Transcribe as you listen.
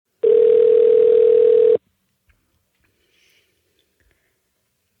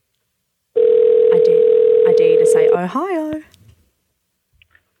Ohio.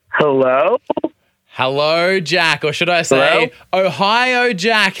 Hello? Hello, Jack, or should I say Ohio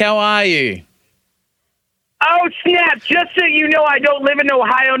Jack, how are you? Oh, snap. Just so you know, I don't live in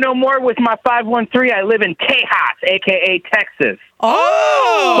Ohio no more with my 513. I live in Tejas, a.k.a. Texas.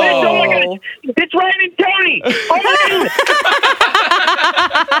 Oh! Wait, oh, my God. It's Ryan and Tony. Oh, my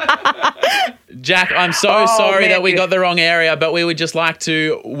God. Jack, I'm so sorry man, that we dude. got the wrong area, but we would just like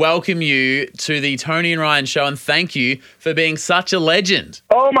to welcome you to the Tony and Ryan show and thank you for being such a legend.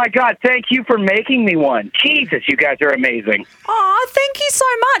 Oh, my God. Thank you for making me one. Jesus, you guys are amazing. Oh, thank you so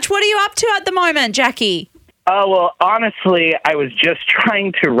much. What are you up to at the moment, Jackie? Oh, well, honestly, I was just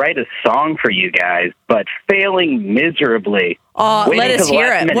trying to write a song for you guys, but failing miserably. Oh, Waiting let till us the hear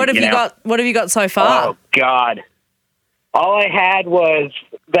last it. minute, What have you know? got? What have you got so far? Oh, God. All I had was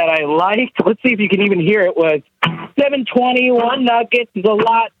that I liked, let's see if you can even hear it, was 721 nuggets is a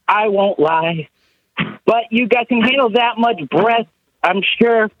lot, I won't lie. But you guys can handle that much breath, I'm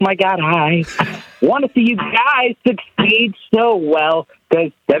sure, my God, I want to see you guys succeed so well,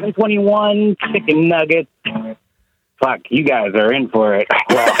 because 721 chicken nuggets, fuck, you guys are in for it.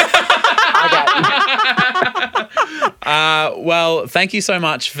 Well, I got Well, thank you so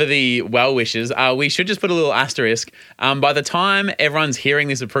much for the well wishes. We should just put a little asterisk. By the time everyone's hearing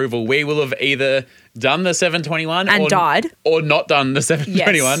this approval, we will have either done the 721 And died. or not done the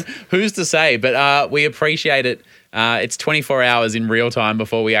 721. Yes. Who's to say? But we appreciate it. It's 24 hours in real time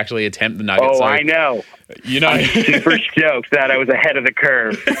before we actually attempt the nugget. Oh, so, I know. You know, I'm super stoked that I was ahead of the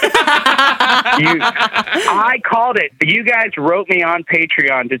curve. I called it. You guys wrote me on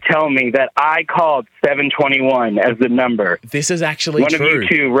Patreon to tell me that I called 721 as the number. this is actually One true. of you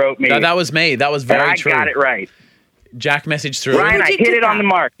two wrote me. No, that was me. That was and very I true. got it right. Jack messaged through. Ryan, I you hit do it on that? the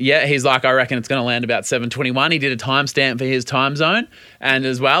mark. Yeah, he's like, I reckon it's going to land about 7:21. He did a timestamp for his time zone and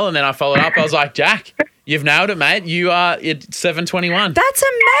as well. And then I followed up. I was like, Jack, you've nailed it, mate. You are at 7:21. That's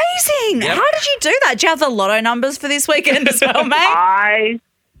amazing. Yep. How did you do that? Do you have the lotto numbers for this weekend as well, mate?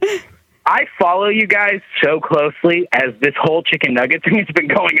 I follow you guys so closely as this whole chicken nugget thing has been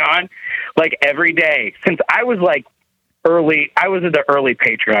going on, like every day since I was like early. I was at the early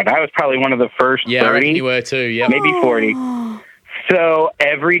Patreon. I was probably one of the first Yeah, I 30, reckon you were too. Yeah. maybe 40. So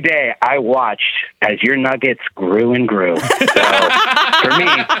every day I watched as your nuggets grew and grew. So for me,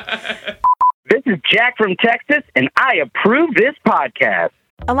 this is Jack from Texas, and I approve this podcast.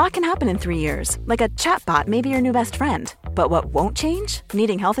 A lot can happen in 3 years, like a chatbot may be your new best friend. But what won't change?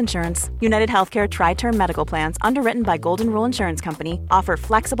 Needing health insurance. United Healthcare Tri-Term Medical Plans, underwritten by Golden Rule Insurance Company, offer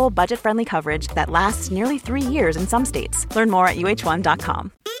flexible, budget-friendly coverage that lasts nearly 3 years in some states. Learn more at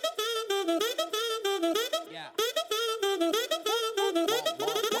uh1.com.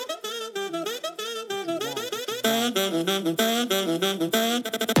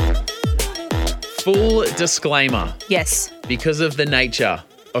 Full disclaimer, Yes. because of the nature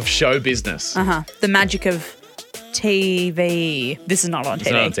of show business. The magic of TV. This is not on TV.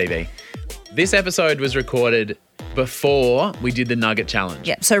 It's not on TV. This episode was recorded before we did the Nugget Challenge.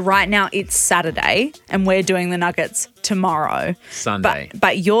 Yeah. So right now it's Saturday and we're doing the nuggets tomorrow. Sunday.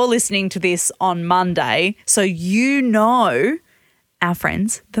 But you're listening to this on Monday. So you know, our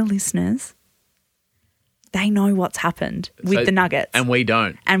friends, the listeners, they know what's happened with So- the nuggets. And we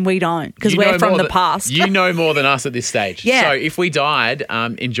don't. And we don't because You we're know from more the than- past. You know more than us at this stage. Yeah. So if we died,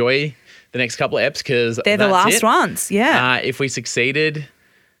 enjoy the next couple of eps because They're the that's last it. ones. Yeah. If we succeeded,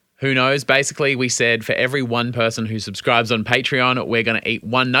 who knows? Basically, we said for every one person who subscribes on Patreon, we're going to eat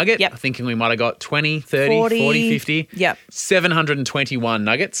one nugget. Yep. Thinking we might have got 20, 30, 40, 50. Yep. 721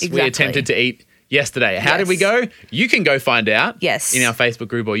 nuggets we Exactly. attempted to eat yesterday. How did we Yes. go? You can go find out Yes. in our Facebook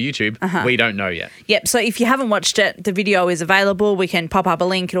group or YouTube. We don't know yet. Yep. So if you haven't watched it, the video is available. We can pop up a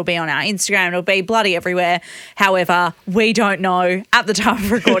link. It'll be on our Instagram. It'll be bloody everywhere. However, we don't know at the time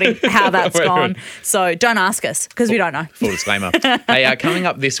of recording how that's We're gone. good. So don't ask us because we don't know. Full disclaimer. Hey, coming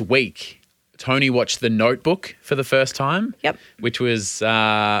up this week, Tony watched The Notebook for the first time. Yep. Which was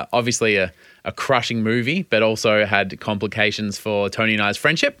obviously a crushing movie, but also had complications for Tony and I's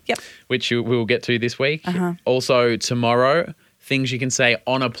friendship. Yep. Which we'll get to this week. Also tomorrow, things you can say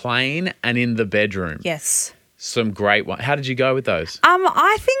on a plane and in the bedroom. Yes. Some great ones. How did you go with those?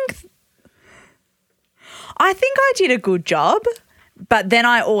 I think I did a good job, but then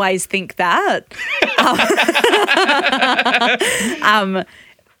I always think that.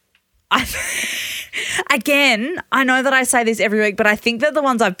 Again, I know that I say this every week, but I think that the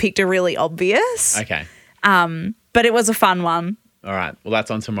ones I've picked are really obvious. Okay. But it was a fun one, All right. Well,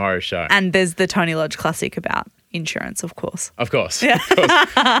 that's on tomorrow's show. and there's the Tony Lodge classic about insurance, of course. Of course. Of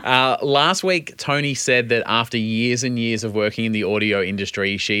course. Last week, Tony said that after years and years of working in the audio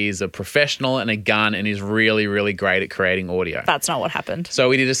industry, she is a professional and a gun and is really, really great at creating audio. That's not what happened. So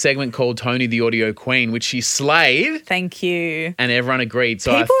we did a segment called Tony the Audio Queen, which she slayed. Thank you. And everyone agreed.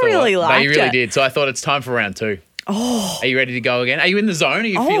 So People really liked They really it. did. So I thought it's time for round 2. Oh. Are you ready to go again? Are you in the zone? Are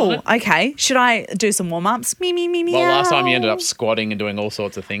you feeling it? Okay. Should I do some warm-ups? Me, Well, last time you ended up squatting and doing all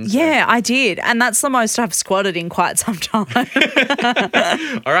sorts of things. Yeah, I did. And that's the most I've squatted in quite some time.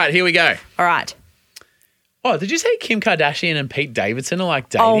 All right, here we go. All right. Oh, did you say Kim Kardashian and Pete Davidson are like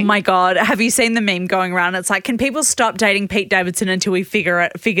dating? Oh my God. Have you seen the meme going around? It's like, can people stop dating Pete Davidson until we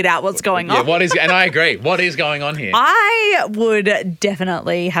figured out what's going on? Yeah, and I agree. What is going on here? I would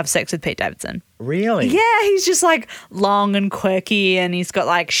definitely have sex with Pete Davidson. Really? Yeah, he's just like long and quirky and he's got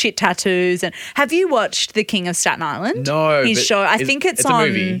like shit tattoos. And have you watched The King of Staten Island? No. His show. I think it's on a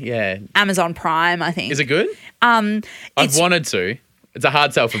movie. Yeah. Amazon Prime, I think. Is it good? I've wanted to. It's a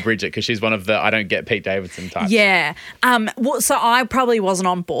hard sell for Bridget because she's one of the I don't get Pete Davidson types. Yeah. So I probably wasn't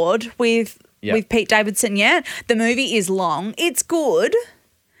on board with Pete Davidson yet. The movie is long. It's good,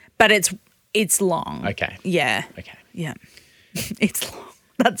 but it's long. Okay. Yeah. Okay. Yeah. It's long.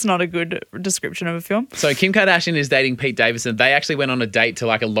 That's not a good description of a film. So Kim Kardashian is dating Pete Davidson. They actually went on a date to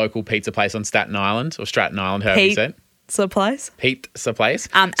like a local pizza place on Staten Island or Stratton Island, however you say it. Pizza place. Pizza place.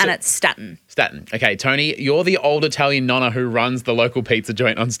 And it's Staten. Staten. Okay, Tony, you're the old Italian nonna who runs the local pizza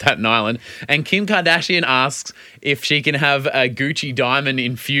joint on Staten Island. And Kim Kardashian asks if she can have a Gucci diamond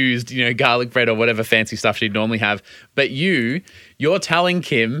infused, garlic bread or whatever fancy stuff she'd normally have. But you're telling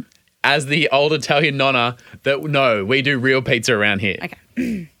Kim, as the old Italian nonna, that no, we do real pizza around here. Okay.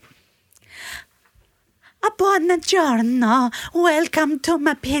 Buongiorno. Welcome to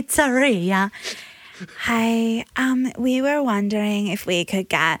my pizzeria. Hi, we were wondering if we could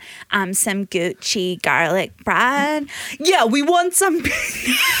get some Gucci garlic bread. Yeah, we want some.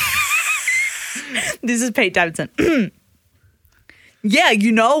 This is Pete Davidson. Yeah,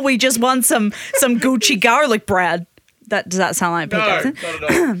 we just want some Gucci garlic bread. Does that sound like Pete Davidson?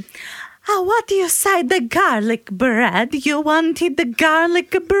 Not at all. Oh, what do you say? The garlic bread? You wanted the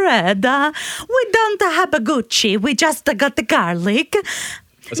garlic bread? We don't have a Gucci. We just got the garlic.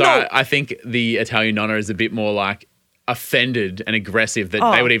 So No. I think the Italian nonna is a bit more like offended and aggressive that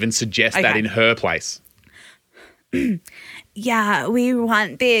they would even suggest that Okay. in her place. Yeah, we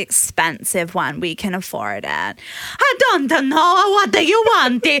want the expensive one. We can afford it. I don't know. What do you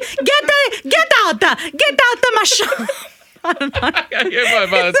want? Get out the machine. Yeah,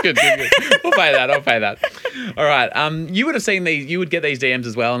 that's good. We'll pay that. I'll pay that. All right. You would have seen these. You would get these DMs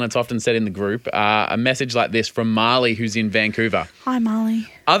as well, and it's often said in the group. A message like this from Marley, who's in Vancouver. Hi, Molly.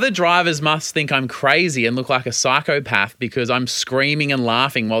 Other drivers must think I'm crazy and look like a psychopath because I'm screaming and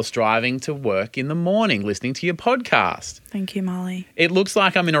laughing whilst driving to work in the morning, listening to your podcast. Thank you, Molly. It looks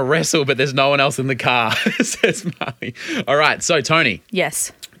like I'm in a wrestle, but there's no one else in the car, says Marley. All right. So, Tony.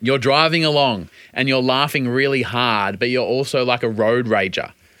 Yes. You're driving along and you're laughing really hard, but you're also like a road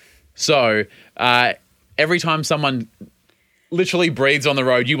rager. So every time someone literally breathes on the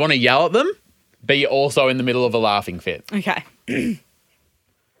road, you want to yell at them, but you're also in the middle of a laughing fit. Okay.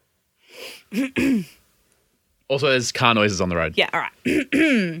 Also, there's car noises on the road. Yeah, all right.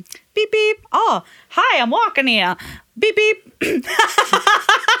 Beep, beep. Oh, hi, I'm walking here. Beep, beep.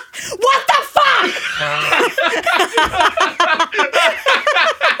 What the fuck?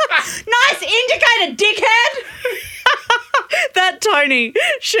 Nice indicator, dickhead. That Tony,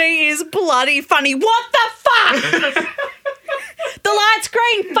 she is bloody funny. What the fuck? The light's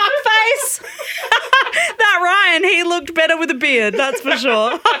green, fuckface. That Ryan, he looked better with a beard, that's for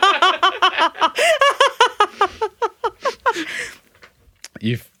sure.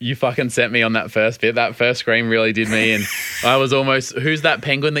 You fucking sent me on that first bit. That first scream really did me. And I was almost, who's that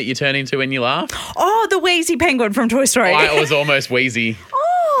penguin that you turn into when you laugh? Oh, the Wheezy penguin from Toy Story. I was almost Wheezy.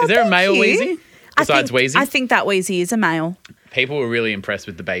 Oh, Is there a thank male you. Wheezy besides Wheezy? I think that Wheezy is a male. People were really impressed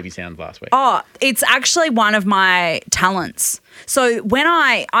with the baby sounds last week. Oh, it's actually one of my talents. So when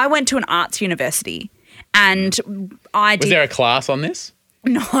I went to an arts university and I did... Was there a class on this?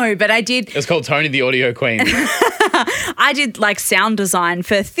 No, but I did... It was called Tony the Audio Queen. I did like sound design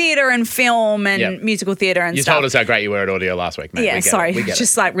for theatre and film and Yep. musical theatre and You stuff. told us how great you were at audio last week, mate. Yeah, We get sorry. it. We get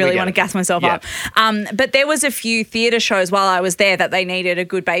Just it. like really We get want to it. gas myself Yeah. up. But there was a few theatre shows while I was there that they needed a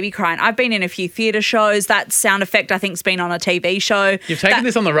good baby cry. And I've been in a few theatre shows. That sound effect I think's been on a TV show. You've taken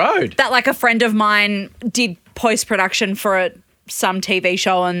this on the road. That like a friend of mine did post-production for some TV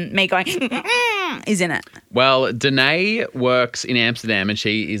show and me going is in it. Well, Danae works in Amsterdam and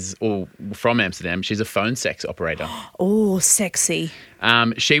she is, or from Amsterdam, she's a phone sex operator. Oh, sexy.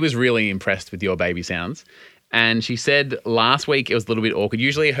 She was really impressed with your baby sounds. And she said last week it was a little bit awkward.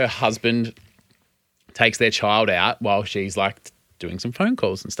 Usually her husband takes their child out while she's like doing some phone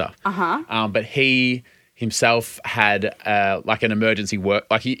calls and stuff. But he himself had like an emergency work,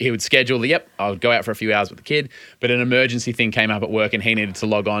 like he would schedule, I would go out for a few hours with the kid, but an emergency thing came up at work and he needed to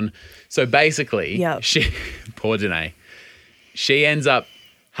log on. So basically, poor Danae, she ends up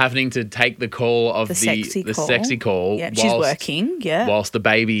having to take the call of the sexy call. Yeah, she's working, whilst the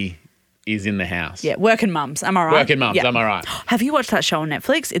baby is in the house. Yeah, working mums, am I right? Working mums, am I right? Have you watched that show on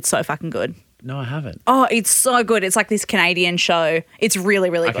Netflix? It's so fucking good. No, I haven't. Oh, it's so good. It's like this Canadian show. It's really,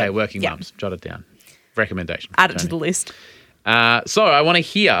 really good. Okay, working mums. Jot it down. Recommendation. Add it to the list. So I want to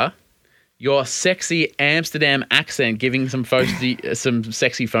hear your sexy Amsterdam accent giving some folks some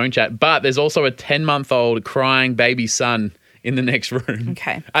sexy phone chat. But there's also a 10-month-old crying baby son in the next room.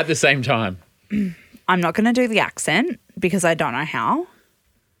 Okay. At the same time. I'm not going to do the accent because I don't know how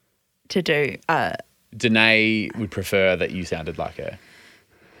to do. Danae would prefer that you sounded like her.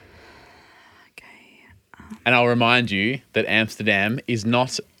 Okay. And I'll remind you that Amsterdam is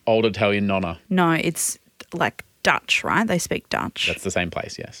not Old Italian Nonna. No, it's like Dutch, right? They speak Dutch. That's the same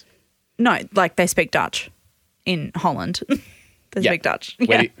place, yes. No, like they speak Dutch in Holland. They speak Dutch.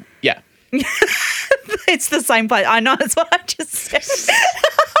 Yeah. It's the same place. I know, that's what I just said.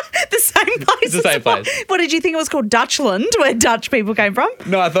 The same place. It's the same place. What did you think it was called? Dutchland, where Dutch people came from?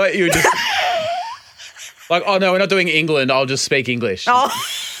 No, I thought you were just like, oh no, we're not doing England. I'll just speak English. Oh,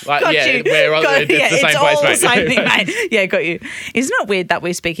 like, got yeah, you. It's the same place, all mate. the same thing, mate. Yeah, got you. Isn't it weird that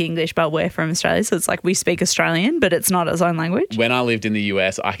we speak English, but we're from Australia? So it's like we speak Australian, but it's not its own language. When I lived in the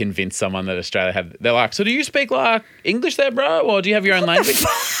US, I convinced someone that Australia had. They're like, so do you speak like English there, bro, or do you have your own language?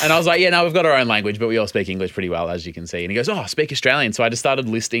 And I was like, yeah, no, we've got our own language, but we all speak English pretty well, as you can see. And he goes, oh, I speak Australian. So I just started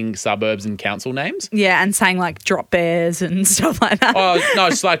listing suburbs and council names. Yeah, and saying like drop bears and stuff like that. Oh no,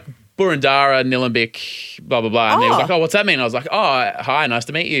 it's like Burundara, Nillumbik, blah, blah, blah. And he was like, oh, what's that mean? I was like, oh, hi, nice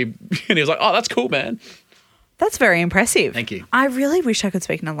to meet you. And he was like, oh, that's cool, man. That's very impressive. Thank you. I really wish I could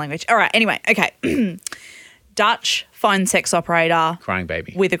speak another language. All right, anyway, okay. Dutch phone sex operator. Crying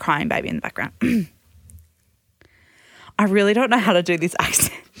baby. With a crying baby in the background. I really don't know how to do this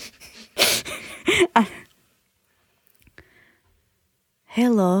accent.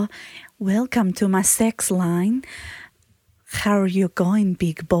 Hello, welcome to my sex line. How are you going,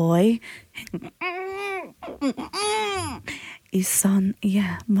 big boy? Son,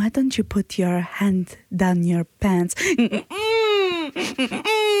 yeah, why don't you put your hand down your pants?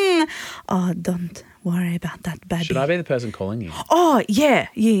 Oh, don't worry about that baby. Should I be the person calling you? Oh, yeah.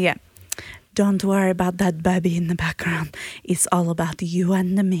 Don't worry about that baby in the background. It's all about you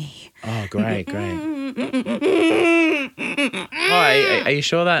and me. Oh, great. Oh, are you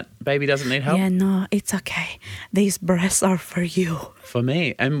sure that baby doesn't need help? Yeah, no, it's okay. These breasts are for you. For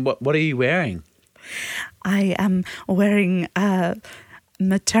me? And what are you wearing? I am wearing a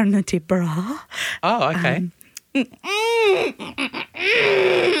maternity bra. Oh, okay.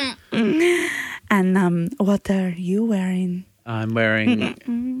 And what are you wearing? I'm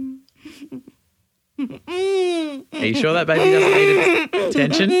wearing... Are you sure that baby doesn't need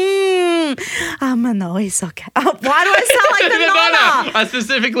attention? No, it's okay. Why do I sound like the nonna? I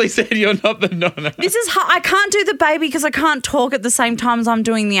specifically said you're not the nonna. This is I can't do the baby because I can't talk at the same time as I'm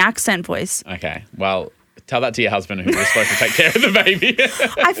doing the accent voice. Okay, well, tell that to your husband who was supposed to take care of the baby.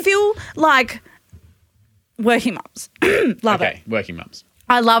 I feel like working mums. Love it. Okay, working mums.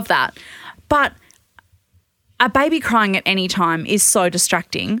 I love that. But a baby crying at any time is so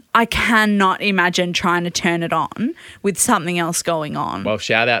distracting. I cannot imagine trying to turn it on with something else going on. Well,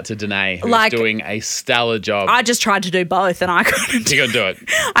 shout out to Danae, who's doing a stellar job. I just tried to do both and I couldn't. You couldn't do it.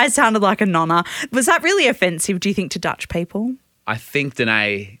 I sounded like a nonna. Was that really offensive, do you think, to Dutch people? I think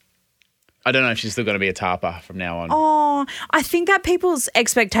Danae... I don't know if she's still going to be a tarper from now on. Oh, I think that people's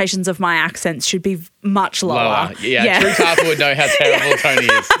expectations of my accents should be much lower. Yeah, true tarper would know how terrible Tony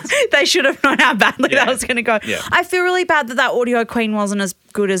is. They should have known how badly that was going to go. Yeah. I feel really bad that Audio Queen wasn't as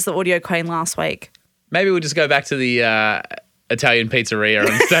good as the Audio Queen last week. Maybe we'll just go back to the Italian pizzeria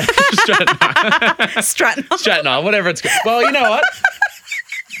and Stratton Island, whatever it's called. Well, you know what?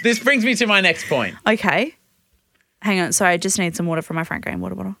 This brings me to my next point. Okay. Hang on. Sorry, I just need some water from my Frank Graham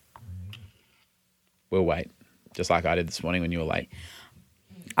water bottle. We'll wait, just like I did this morning when you were late.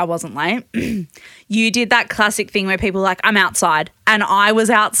 I wasn't late. You did that classic thing where people are like, I'm outside, and I was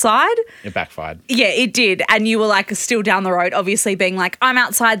outside. It backfired. Yeah, it did. And you were like still down the road, obviously being like, I'm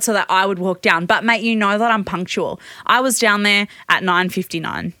outside so that I would walk down. But mate, you know that I'm punctual. I was down there at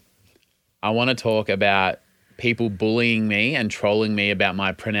 9:59. I want to talk about people bullying me and trolling me about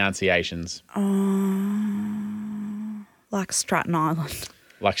my pronunciations. Like Stratton Island.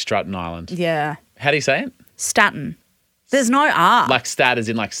 Like Stratton Island. Yeah. How do you say it? Statin. There's no R. Like stat as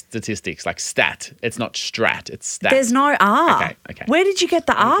in like statistics, like stat. It's not strat, it's stat. There's no R. Okay. Where did you get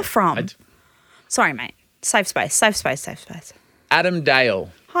the R from? I'd- Sorry, mate. Safe space. Adam Dale.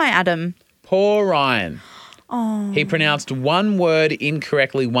 Hi, Adam. Poor Ryan. Oh. He pronounced one word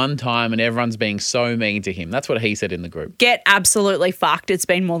incorrectly one time and everyone's being so mean to him. That's what he said in the group. Get absolutely fucked. It's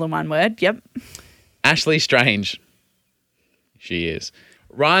been more than one word. Yep. Ashley Strange. She is.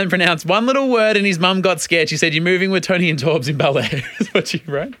 Ryan pronounced one little word and his mum got scared. She said, "You're moving with Tony and Torbs in Bel Air." Is what she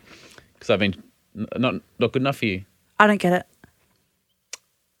wrote. Because I've been not good enough for you. I don't get it.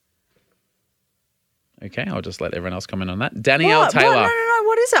 Okay, I'll just let everyone else comment on that. Danielle What? Taylor. No.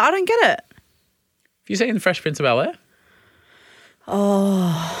 What is it? I don't get it. Have you seen The Fresh Prince of Bel Air?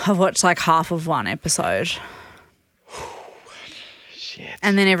 I've watched like half of one episode. Shit.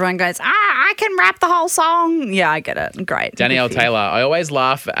 And then everyone goes, I can rap the whole song. Yeah, I get it. Great. Danielle Good for you. Taylor. I always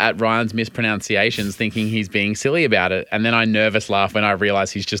laugh at Ryan's mispronunciations thinking he's being silly about it. And then I nervous laugh when I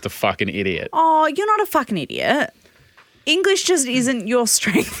realise he's just a fucking idiot. Oh, you're not a fucking idiot. English just isn't your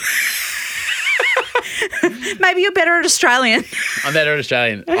strength. Maybe you're better at Australian. I'm better at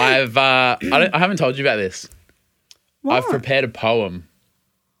Australian. I haven't told you about this. What? I've prepared a poem.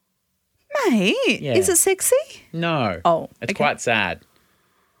 Mate, Yeah. is it sexy? No. Oh, It's okay. quite sad.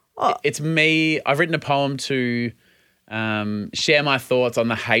 Oh. It's me. I've written a poem to share my thoughts on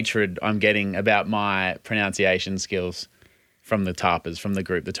the hatred I'm getting about my pronunciation skills from the Tarpers, from the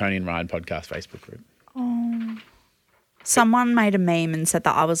group, the Tony and Ryan podcast Facebook group. Someone made a meme and said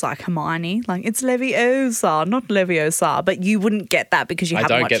that I was like Hermione, like it's Leviosa, not Leviosa, but you wouldn't get that because you I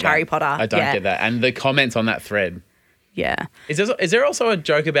haven't don't watched get that. Harry Potter. I don't get that. And the comments on that thread. Yeah. Is there also a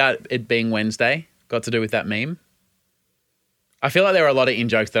joke about it being Wednesday? Got to do with that meme? I feel like there were a lot of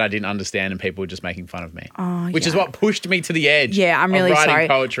in-jokes that I didn't understand and people were just making fun of me. Which is yeah. what pushed me to the edge Yeah, I'm of really writing sorry.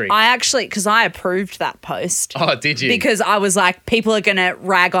 poetry. I actually, because I approved that post. Oh, did you? Because I was like, people are going to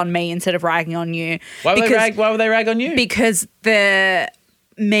rag on me instead of ragging on you. Why would because, they rag on you? Because the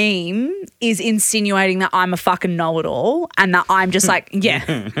meme is insinuating that I'm a fucking know-it-all and that I'm just like, yeah,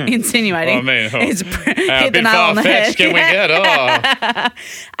 insinuating. I mean, It's how hit the bit nail on the head. far-fetched can we get?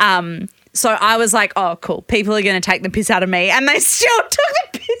 Oh. So I was like, oh, cool. People are going to take the piss out of me. And they still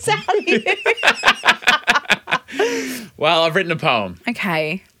took the piss out of you. Well, I've written a poem.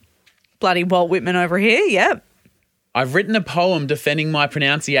 Okay. Bloody Walt Whitman over here. Yep. I've written a poem defending my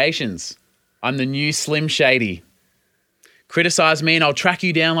pronunciations. I'm the new Slim Shady. Criticise me and I'll track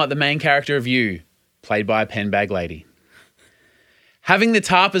you down like the main character of You, played by a pen bag lady. Having the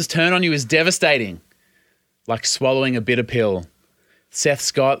Tarpers turn on you is devastating, like swallowing a bitter pill. Seth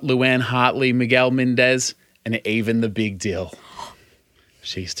Scott, Luann Hartley, Miguel Mendez, and even the Big Dill.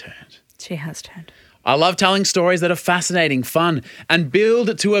 She's turned. She has turned. I love telling stories that are fascinating, fun, and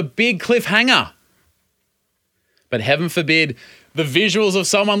build to a big cliffhanger. But heaven forbid the visuals of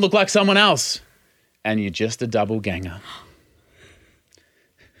someone look like someone else, and you're just a double ganger.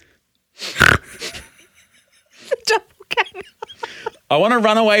 Double gang. I want to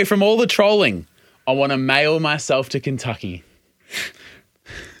run away from all the trolling. I want to mail myself to Kentucky.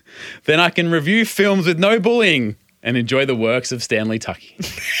 Then I can review films with no bullying and enjoy the works of Stanley Tucci.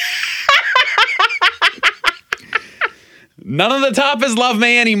 None of the Tarpers love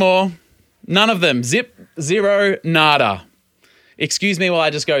me anymore. None of them. Zip, zero, nada. Excuse me while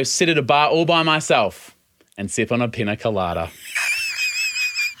I just go sit at a bar all by myself and sip on a pina colada.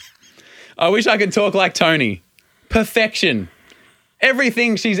 I wish I could talk like Tony. Perfection.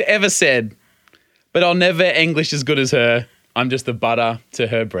 Everything she's ever said. But I'll never English as good as her. I'm just the butter to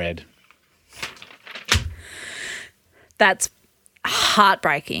her bread. That's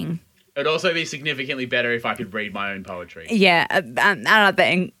heartbreaking. It'd also be significantly better if I could read my own poetry. Yeah. And at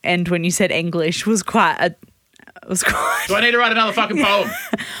the end when you said English was quite a... Do I need to write another fucking poem?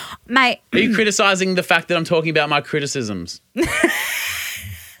 Mate, Are you criticising the fact that I'm talking about my criticisms?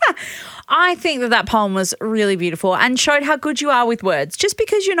 I think that poem was really beautiful and showed how good you are with words. Just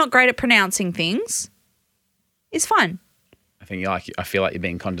because you're not great at pronouncing things is fine. I feel like you're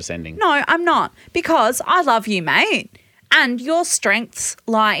being condescending. No, I'm not. Because I love you, mate. And your strengths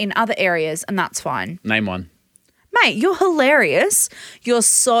lie in other areas, and that's fine. Name one. Mate, you're hilarious. You're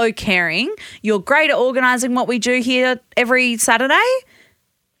so caring. You're great at organising what we do here every Saturday.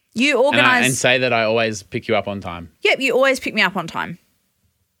 You And organise... say that I always pick you up on time. Yep, you always pick me up on time.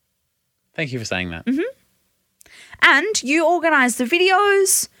 Thank you for saying that. Mm-hmm. And you organise the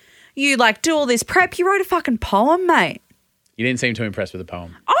videos. You, do all this prep. You wrote a fucking poem, mate. You didn't seem too impressed with the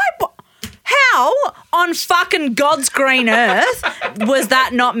poem. How on fucking God's green earth was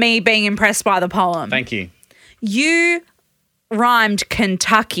that not me being impressed by the poem? Thank you. You rhymed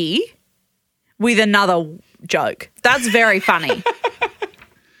Kentucky with another joke. That's very funny.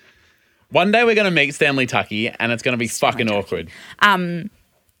 One day we're going to meet Stanley Tuccy and it's going to be fucking awkward. I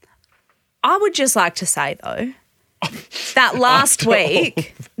would just like to say, though, that last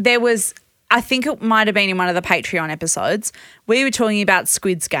week there was, I think it might have been in one of the Patreon episodes, we were talking about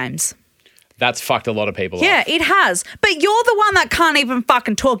Squid's Games. That's fucked a lot of people Yeah, up. it has. But you're the one that can't even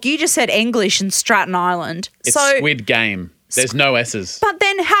fucking talk. You just said English in Stratton Island. It's Squid Game. There's no S's. But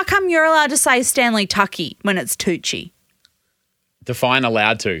then how come you're allowed to say Stanley Tuccy when it's Tucci? Define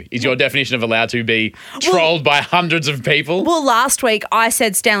allowed to. Is your definition of allowed to be trolled by hundreds of people? Well, last week I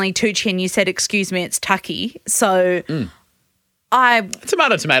said Stanley Tucci and you said, excuse me, it's Tucky. So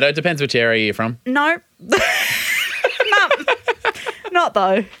Tomato, tomato. Depends which area you're from. No. Not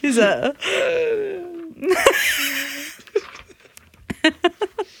though, is it?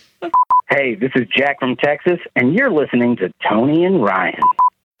 Hey, this is Jack from Texas, and you're listening to Tony and Ryan.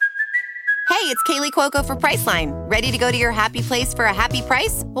 Hey, it's Kaylee Cuoco for Priceline. Ready to go to your happy place for a happy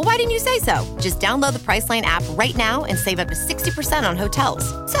price? Well, why didn't you say so? Just download the Priceline app right now and save up to 60% on hotels.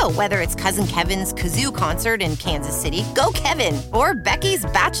 So whether it's Cousin Kevin's Kazoo Concert in Kansas City, go Kevin, or Becky's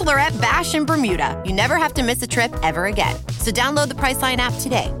Bachelorette Bash in Bermuda, you never have to miss a trip ever again. So download the Priceline app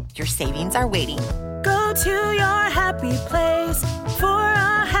today. Your savings are waiting. Go to your happy place for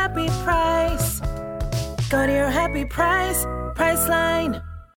a happy price. Go to your happy price, Priceline.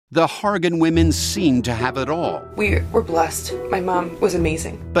 The Hargan women seemed to have it all. We were blessed. My mom was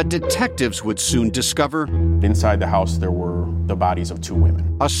amazing. But detectives would soon discover inside the house there were the bodies of 2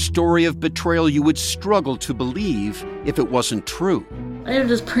 women. a story of betrayal you would struggle to believe if it wasn't true. I am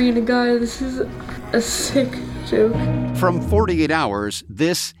just praying to God, this is a sick joke. From 48 Hours,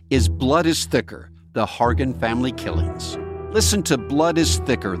 this is Blood is Thicker, the Hargan Family Killings. Listen to Blood is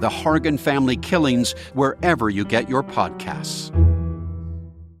Thicker, the Hargan Family Killings, wherever you get your podcasts.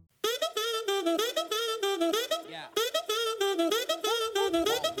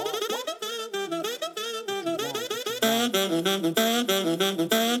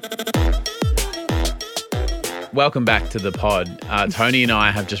 Welcome back to the pod. Tony and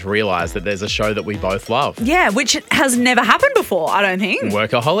I have just realised that there's a show that we both love. Yeah, which has never happened before, I don't think.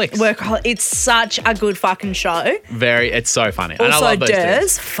 Workaholics. It's such a good fucking show. It's so funny. Also, and I love those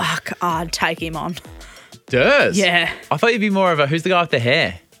Durs, fuck, I'd take him on. Durs? Yeah. I thought you'd be more of a, who's the guy with the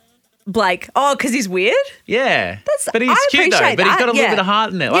hair? Blake. Oh, because he's weird? Yeah. But he's I cute though. appreciate But he's got a that, little bit of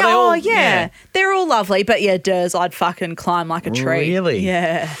heart in it. Yeah, They're all lovely. But yeah, Durs, I'd fucking climb like a tree. Really?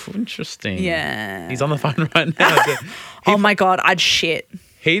 Yeah. Interesting. Yeah. He's on the phone right now. Oh my God, I'd shit.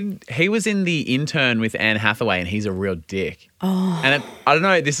 He was in The Intern with Anne Hathaway and he's a real dick. Oh. And I don't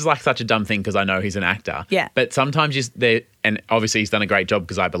know, this is like such a dumb thing because I know he's an actor. Yeah. But sometimes and obviously he's done a great job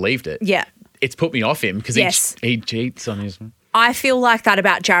because I believed it. Yeah. It's put me off him because he cheats on his... I feel like that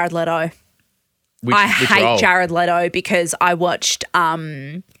about Jared Leto. Which hate role? Jared Leto because I watched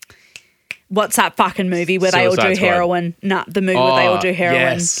what's that fucking movie where they all do Suicide Squad. heroin? No, the movie where they all do heroin.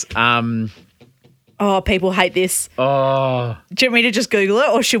 Yes. Oh, people hate this. Oh. Do you want me to just Google it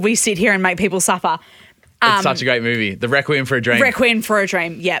or should we sit here and make people suffer? It's such a great movie. The Requiem for a Dream. Requiem for a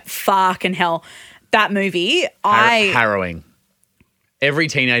Dream. Yep, fucking hell. That movie, Harrowing. Every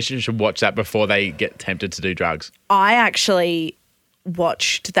teenager should watch that before they get tempted to do drugs. I actually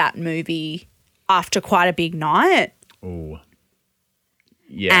watched that movie after quite a big night. Ooh.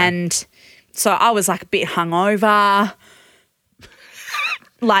 Yeah. And so I was like a bit hungover,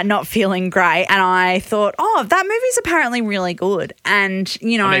 like not feeling great. And I thought, oh, that movie's apparently really good. And,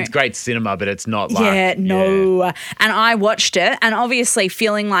 you know. I mean, it's great cinema, but it's not like. Yeah, no. Yeah. And I watched it and obviously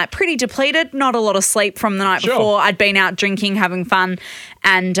feeling like pretty depleted, not a lot of sleep from the night before. I'd been out drinking, having fun.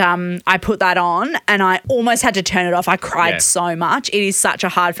 And I put that on and I almost had to turn it off. I cried so much. It is such a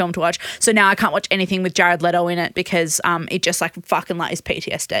hard film to watch. So now I can't watch anything with Jared Leto in it because it just like fucking like is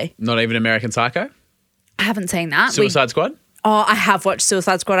PTSD. Not even American Psycho? I haven't seen that. Suicide Squad? Oh, I have watched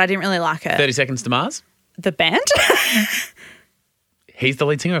Suicide Squad. I didn't really like it. 30 Seconds to Mars? The band? He's the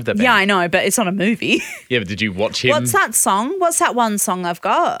lead singer of that band. Yeah, I know, but it's not a movie. Yeah, but did you watch him? What's that song? What's that one song they've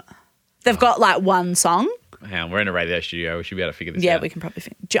got? They've got like one song. Hang on, we're in a radio studio. We should be able to figure this out. Yeah, we can probably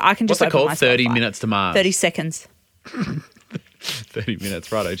I can just What's it open called? my 30 Spotify. Minutes to Mars. 30 seconds. 30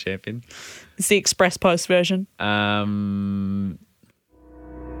 minutes, righto, champion. It's the Express Post version.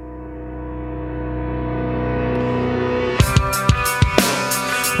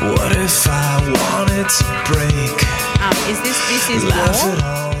 What if I wanted to break? This is War?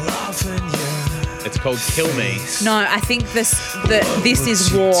 It's called Kill Me. No, I think This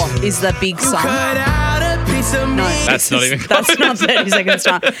Is War is the big song. No, That's not even That's not 30 seconds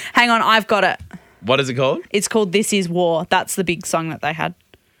time. Hang on, I've got it. What is it called? It's called This Is War. That's the big song that they had.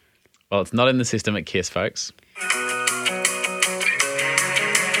 Well, it's not in the system at Kiss, folks.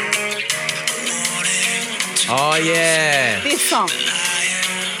 Oh, yeah. This song.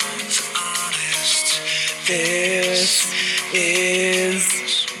 This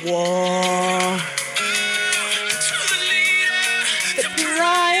is war. The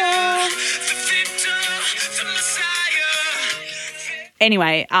pariah.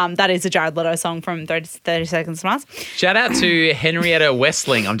 Anyway, that is a Jared Leto song from 30 Seconds to Mars. Shout out to Henrietta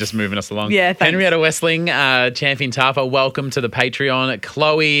Westling. I'm just moving us along. Yeah, thanks. Henrietta Westling, Champion Tapa, welcome to the Patreon.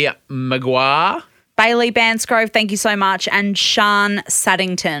 Chloe Maguire. Bailey Bansgrove, thank you so much. And Sean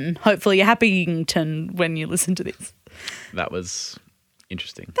Saddington. Hopefully you're happyington when you listen to this. That was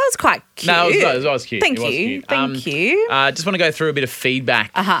interesting. That was quite cute. No, it was cute. Thank It was you. cute. Thank you. Just want to go through a bit of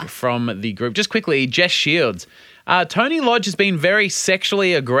feedback from the group. Just quickly, Jess Shields. Tony Lodge has been very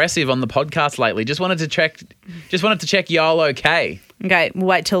sexually aggressive on the podcast lately. Just wanted to check y'all okay. Okay, we'll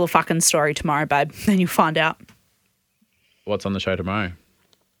wait till the fucking story tomorrow, babe. Then you'll find out. What's on the show tomorrow?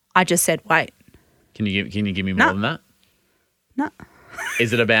 I just said wait. Can you give me more than that? No.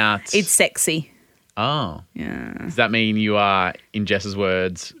 Is it about? It's sexy. Oh. Yeah. Does that mean you are, in Jess's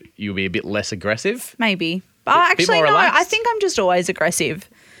words, you'll be a bit less aggressive? Maybe. Bit Actually, more no. relaxed? I think I'm just always aggressive.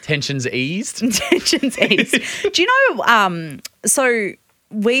 Tensions eased? Tensions eased. Do you know, so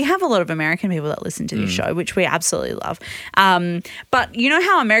we have a lot of American people that listen to this show, which we absolutely love. But you know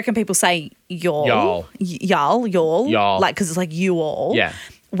how American people say y'all? Y'all. Like, because it's like you all. Yeah.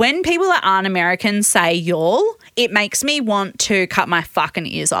 When people that aren't American say y'all, it makes me want to cut my fucking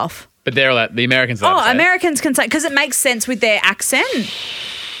ears off. But they're allowed, the Americans are allowed to say it. Americans can say, because it makes sense with their accent.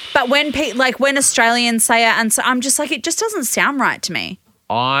 But when when Australians say it, and so I'm just like, it just doesn't sound right to me.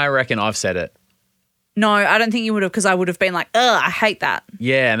 I reckon I've said it. No, I don't think you would have, because I would have been like, ugh, I hate that.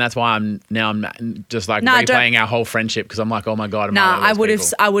 Yeah, and that's why I'm just like replaying our whole friendship, because I'm like, oh my God. I would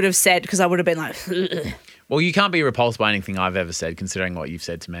have said, because I would have been like, ugh. Well, you can't be repulsed by anything I've ever said, considering what you've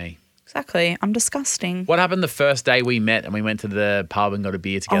said to me. Exactly. I'm disgusting. What happened the first day we met and we went to the pub and got a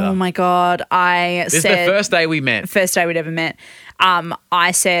beer together? Oh my God. This is the first day we met. First day we'd ever met.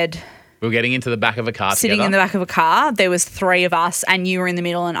 I said, we were getting into the back of a car sitting together. in the back of a car. There was three of us and you were in the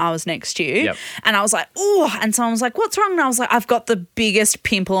middle and I was next to you. Yep. And I was like, oh, and someone was like, what's wrong? And I was like, I've got the biggest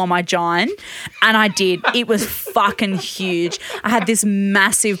pimple on my giant. And I did. It was fucking huge. I had this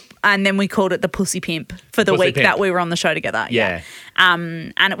massive, and then we called it the pussy pimp for the week that we were on the show together. Yeah.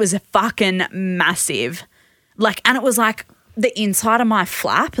 And it was fucking massive. Like, and it was like the inside of my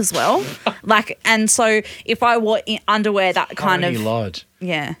flap as well. Like, and so if I wore underwear that kind Tony of. Lodge.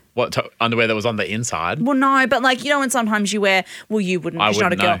 Yeah. What, underwear that was on the inside? Well, no, but like, you know when sometimes you wear, well, you wouldn't, because you're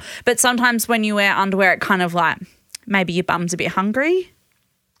not a girl. know. But sometimes when you wear underwear, it kind of like, maybe your bum's a bit hungry.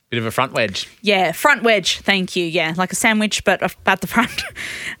 Bit of a front wedge. Yeah, front wedge, thank you. Yeah, like a sandwich, but at the front.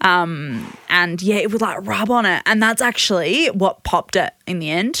 And yeah, it would like rub on it. And that's actually what popped it in the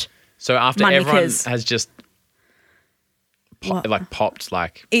end. So after everyone has just popped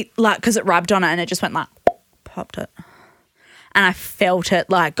like. It like, because it rubbed on it and it just went like, popped it. And I felt it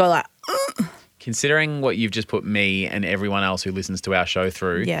like go like. Considering what you've just put me and everyone else who listens to our show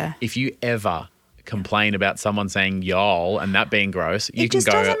through, yeah. If you ever complain about someone saying y'all and that being gross, you can go. It just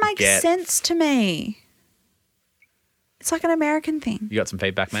doesn't make sense to me. It's like an American thing. You got some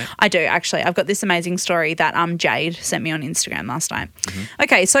feedback, mate? I do, actually. I've got this amazing story that Jade sent me on Instagram last night. Mm-hmm.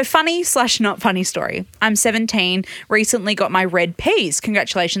 Okay, so funny/not funny story. I'm 17, recently got my red Ps.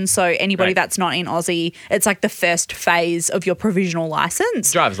 Congratulations. So anybody that's not in Aussie, it's like the first phase of your provisional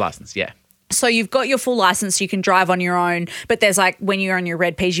license. Driver's license, yeah. So you've got your full license, you can drive on your own, but there's like when you're on your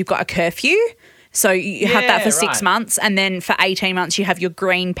red Ps, you've got a curfew. So you have that for 6 months, and then for 18 months you have your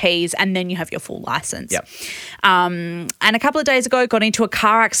green Ps, and then you have your full license. Yep. And a couple of days ago, got into a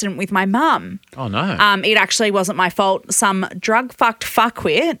car accident with my mum. Oh, no. It actually wasn't my fault. Some drug-fucked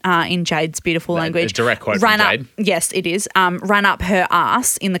fuckwit, in Jade's beautiful language. A direct quote from Jade. Yes, it is. Ran up her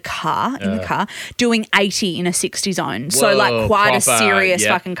ass in the car, doing 80 in a 60 zone. So like quite a serious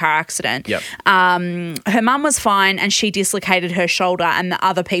fucking car accident. Yep. Her mum was fine, and she dislocated her shoulder, and the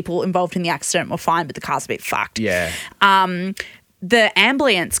other people involved in the accident were fine, but the car's a bit fucked. Yeah. The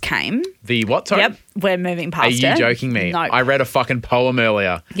ambulance came. The what, sorry? Yep, we're moving past it. Are you joking me? No. I read a fucking poem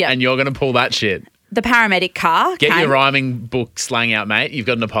earlier, and you're going to pull that shit. The paramedic car Get came. your rhyming book slang out, mate. You've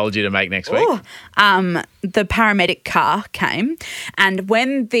got an apology to make next week. The paramedic car came, and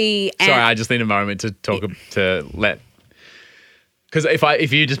when the... Sorry, I just need a moment to talk to let... Because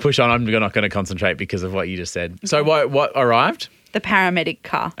if you just push on, I'm not going to concentrate because of what you just said. So what arrived? The paramedic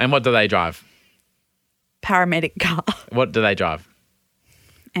car. And what do they drive? Paramedic car. What do they drive?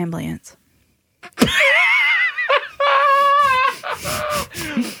 Ambulance.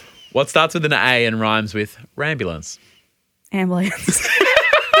 What starts with an A and rhymes with Rambulance? Ambulance.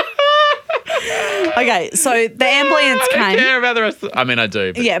 Okay, so the ambulance I don't came. care about the rest I mean, I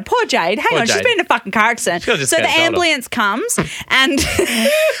do. But Yeah, poor Jade. Hang on, she's Jade. been in a fucking car accident. She's got a So the discount shoulder. ambulance comes and...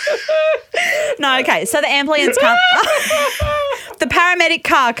 No, okay, so the ambulance comes... The paramedic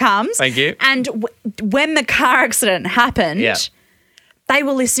car comes. Thank you. And when the car accident happened, Yeah. they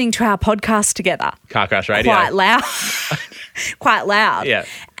were listening to our podcast together. Car crash radio. Quite loud. Quite loud. Yeah.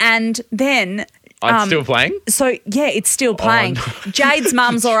 And then... It's still playing? So, yeah, it's still playing. no. Jade's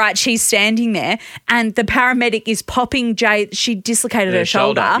mum's all right. She's standing there and the paramedic is popping Jade. She dislocated her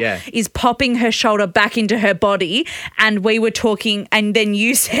shoulder. Yeah. Is popping her shoulder back into her body. And we were talking and then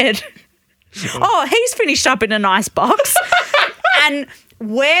you said, oh, he's finished up in a nice box. And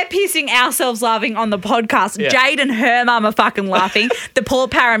we're pissing ourselves laughing on the podcast. Yeah. Jade and her mum are fucking laughing. The poor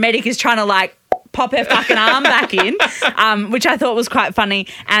paramedic is trying to like pop her fucking arm back in, which I thought was quite funny.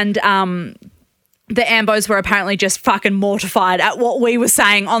 And the Ambos were apparently just fucking mortified at what we were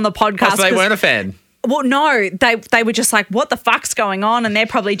saying on the podcast. Oh, so they weren't a fan? Well, no, they were just like, what the fuck's going on? And they're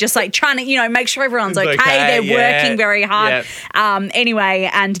probably just like trying to, make sure everyone's okay. They're working very hard. Yeah. Anyway,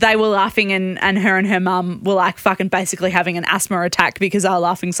 and they were laughing and her and her mum were like fucking basically having an asthma attack because they were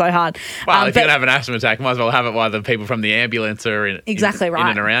laughing so hard. Well, if you're going to have an asthma attack, might as well have it while the people from the ambulance are in right. in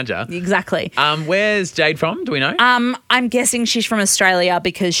and around you. Exactly. Where's Jade from? Do we know? I'm guessing she's from Australia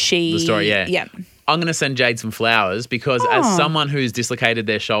because she... The story, yeah. Yeah. I'm going to send Jade some flowers because as someone who's dislocated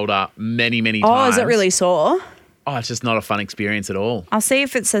their shoulder many, many times. Oh, is it really sore? Oh, it's just not a fun experience at all. I'll see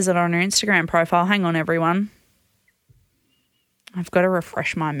if it says it on her Instagram profile. Hang on, everyone. I've got to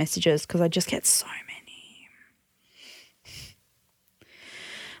refresh my messages because I just get so many.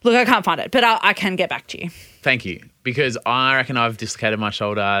 Look, I can't find it, but I can get back to you. Thank you. Because I reckon I've dislocated my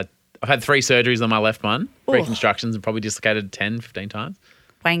shoulder. I've had 3 surgeries on my left one, reconstructions, and probably dislocated 10, 15 times.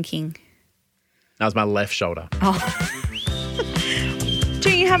 Wanking. That was my left shoulder. Oh.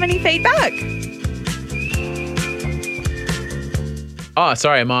 Do you have any feedback? Oh,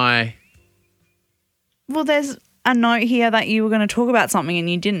 sorry, am I... Well, there's a note here that you were going to talk about something and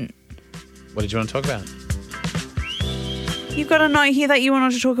you didn't. What did you want to talk about? You've got a note here that you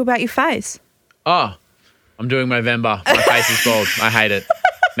wanted to talk about your face. Oh, I'm doing Movember. My face is bald. I hate it.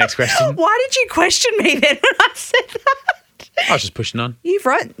 Next question. Why did you question me then when I said that? I was just pushing on. You've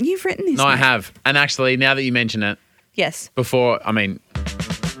written this. No, I mate. have. And actually, now that you mention it, Yes. before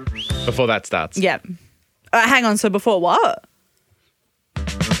that starts. Yeah. Hang on. So before what?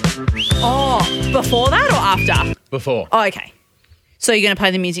 Oh, before that or after? Before. Oh, okay. So you're going to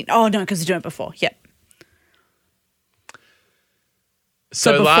play the music? Oh, no, because you're doing it before. Yep.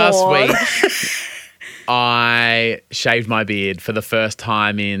 So before- last week, I shaved my beard for the first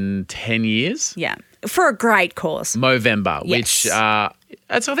time in 10 years. Yeah. For a great cause. Movember, Yes. which I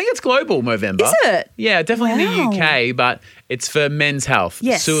think it's global Movember. Is it? Yeah, definitely in Wow. the UK, but it's for men's health,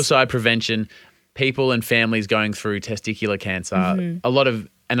 Yes. suicide prevention, people and families going through testicular cancer, Mm-hmm. a lot of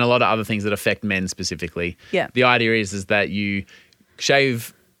other things that affect men specifically. Yeah. The idea is that you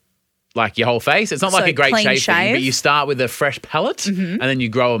shave like your whole face. It's not So like a great clean shave thing, shave. but you start with a fresh pellet and then you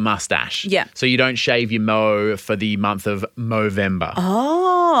grow a mustache. Yeah. So you don't shave your mo for the month of Movember.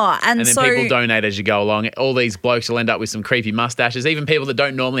 Oh, and And then so people donate as you go along. All these blokes will end up with some creepy mustaches, even people that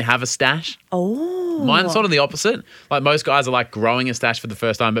don't normally have a stash. Oh. Mine's sort of the opposite. Like most guys are like growing a stash for the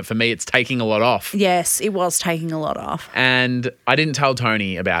first time, but for me, it's taking a lot off. Yes, it was taking a lot off. And I didn't tell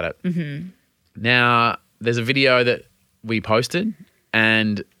Tony about it. Mm-hmm. Now, there's a video that we posted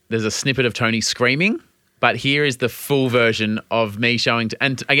and there's a snippet of Tony screaming, but here is the full version of me showing.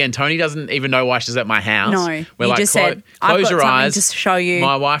 And again, Tony doesn't even know why she's at my house. No, We're you like, just said, I've close got your something eyes. to show you.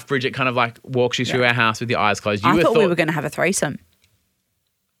 My wife, Bridget, kind of like walks you through our house with your eyes closed. I thought we were going to have a threesome.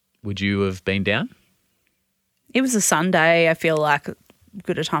 Would you have been down? It was a Sunday. I feel like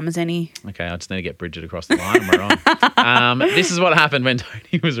good a time as any. Okay, I just need to get Bridget across the line and we're on. This is what happened when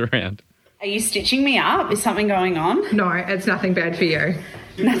Tony was around. Are you stitching me up? Is something going on? No, it's nothing bad for you.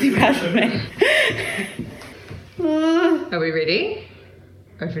 Nothing bad for me. Are we ready?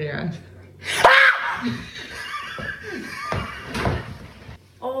 Open your eyes.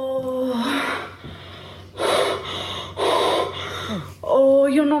 Oh,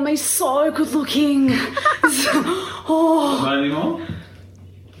 you're normally so good looking. Not anymore?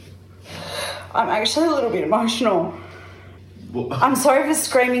 I'm actually a little bit emotional. I'm sorry for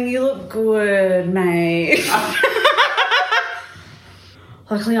screaming. You look good, mate.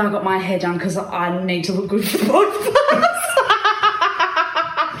 Luckily, I got my hair done because I need to look good for the podcast.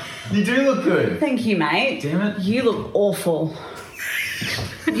 You do look good. Thank you, mate. Damn it. You look awful.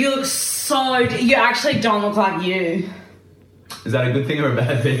 You look so... You actually don't look like you. Is that a good thing or a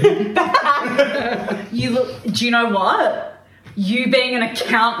bad thing? You look. Do you know what? You being an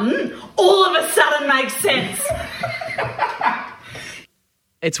accountant all of a sudden makes sense.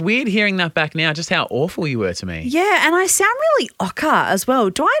 It's weird hearing that back now, just how awful you were to me. Yeah, and I sound really ochre as well.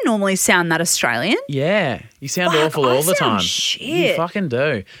 Do I normally sound that Australian? Yeah, you sound awful all the time. Shit. You fucking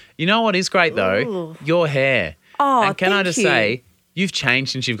do. You know what is great though? Ooh. Your hair. Oh, and can I thank just you. say, you've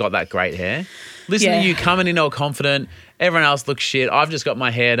changed since you've got that great hair. Listen Yeah. to you coming in all confident. Everyone else looks shit. I've just got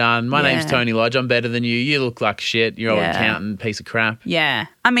my hair done. My name's Tony Lodge. I'm better than you. You look like shit. You're an accountant, piece of crap. Yeah.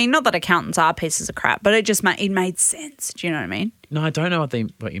 I mean, not that accountants are pieces of crap, but it just it made sense. Do you know what I mean? No, I don't know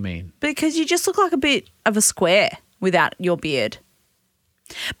what you mean. Because you just look like a bit of a square without your beard.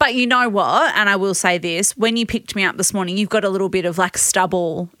 But you know what? And I will say this, when you picked me up this morning, you've got a little bit of like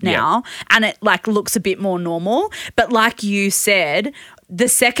stubble now and it like looks a bit more normal. But like you said, the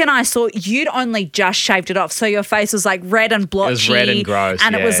second I saw you'd only just shaved it off. So your face was like red and blotchy. It was red and gross,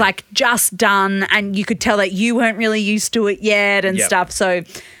 and it was like just done and you could tell that you weren't really used to it yet and stuff. So,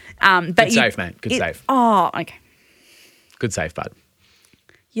 but Good save, man. Good save. Oh, okay. Good save, bud.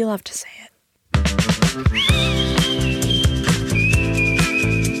 You love to see it.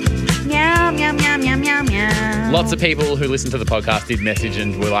 Meow, meow, meow, meow, meow, meow. Lots of people who listened to the podcast did message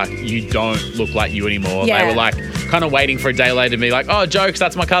and were like, you don't look like you anymore. Yeah. They were like kind of waiting for a day later to be like, oh, jokes,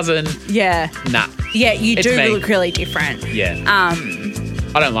 that's my cousin. Yeah. Nah. Yeah, you It's do me. look really different. Yeah.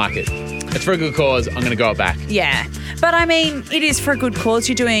 I don't like it. It's for a good cause. I'm going to grow it back. Yeah. But I mean, it is for a good cause.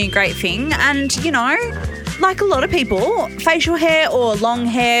 You're doing a great thing. And, you know, like a lot of people, facial hair or long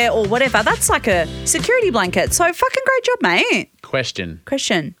hair or whatever, that's like a security blanket. So fucking great job, mate.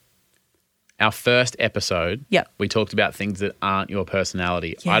 Question. Our first episode, we talked about things that aren't your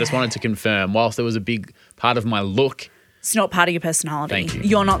personality. I just wanted to confirm, whilst there was a big part of my look, it's not part of your personality. Thank you.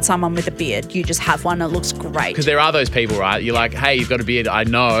 You're not someone with a beard. You just have one that looks great. because there are those people, right? You're like, hey, you've got a beard. I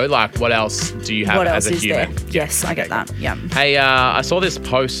know. Like, what else do you have What as else a is human? there? Yes, I get that. Yeah. Hey, I saw this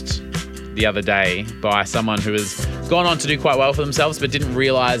post the other day by someone who has gone on to do quite well for themselves but didn't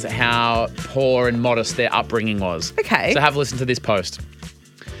realise how poor and modest their upbringing was. Okay. So have a listen to this post.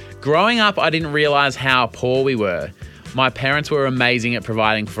 Growing up, I didn't realise how poor we were. My parents were amazing at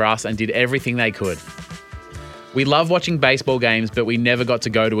providing for us and did everything they could. We love watching baseball games, but we never got to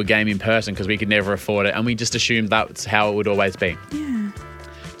go to a game in person because we could never afford it, and we just assumed that's how it would always be. Yeah.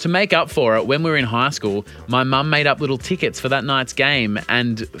 To make up for it, when we were in high school, my mum made up little tickets for that night's game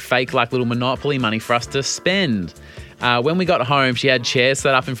and fake like little Monopoly money for us to spend. When we got home, she had chairs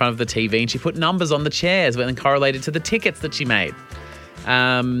set up in front of the TV and she put numbers on the chairs and correlated to the tickets that she made.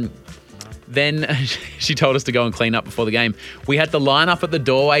 Then she told us to go and clean up before the game. We had to line up at the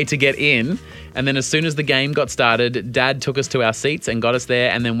doorway to get in. And then as soon as the game got started, Dad took us to our seats and got us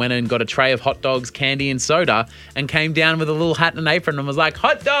there and then went and got a tray of hot dogs, candy and soda and came down with a little hat and an apron and was like,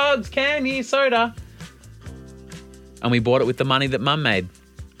 hot dogs, candy, soda. And we bought it with the money that Mum made.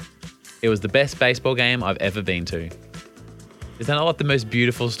 It was the best baseball game I've ever been to. Is that not like the most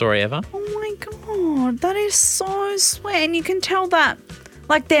beautiful story ever? Oh my God, that is so sweet. And you can tell that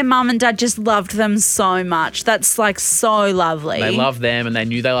like their mum and dad just loved them so much. That's like so lovely. They loved them and they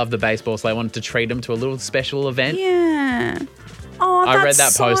knew they loved the baseball, so they wanted to treat them to a little special event. Yeah. Oh, that's I read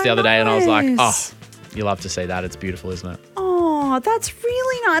that post so the other day and I was like, nice. oh, you love to see that. It's beautiful, isn't it? Oh, that's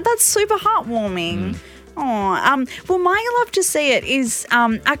really nice. That's super heartwarming. Oh, well, my love to see it is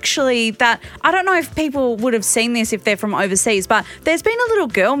actually that I don't know if people would have seen this if they're from overseas, but there's been a little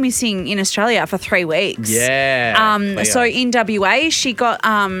girl missing in Australia for 3 weeks. Yeah. So in WA, she got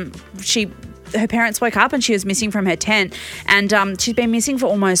her parents woke up and she was missing from her tent, and she's been missing for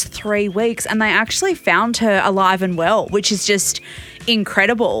almost 3 weeks, and they actually found her alive and well, which is just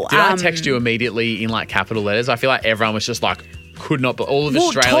incredible. Did I text you immediately in like capital letters? I feel like everyone was just like, could not, but all of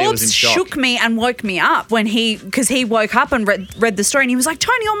Australia was in Torbs shock. shook me and woke me up when because he woke up and read the story and he was like,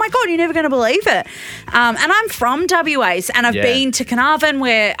 Tony, oh my God, you're never going to believe it. And I'm from WA and I've been to Carnarvon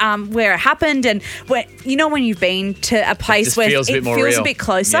where it happened, and where, you know, when you've been to a place where feels a bit more real. a bit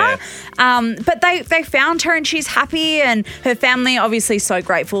closer. Yeah. But they found her and she's happy, and her family obviously so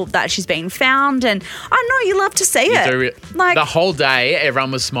grateful that she's been found, and I know you love to see it. Like the whole day,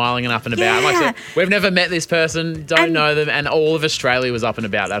 everyone was smiling and up and about. Like, so we've never met this person, don't know them, and all of Australia was up and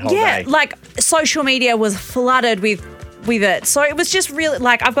about that whole day. Like social media was flooded with it. So it was just really,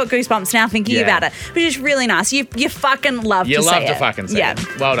 like, I've got goosebumps now thinking about it. But it's really nice. You fucking love to see it. You love to fucking see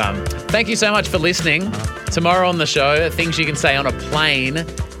it. Well done. Thank you so much for listening. Tomorrow on the show, things you can say on a plane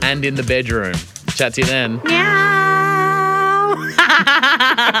and in the bedroom. Chat to you then. Meow.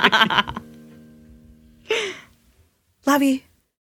 Love you.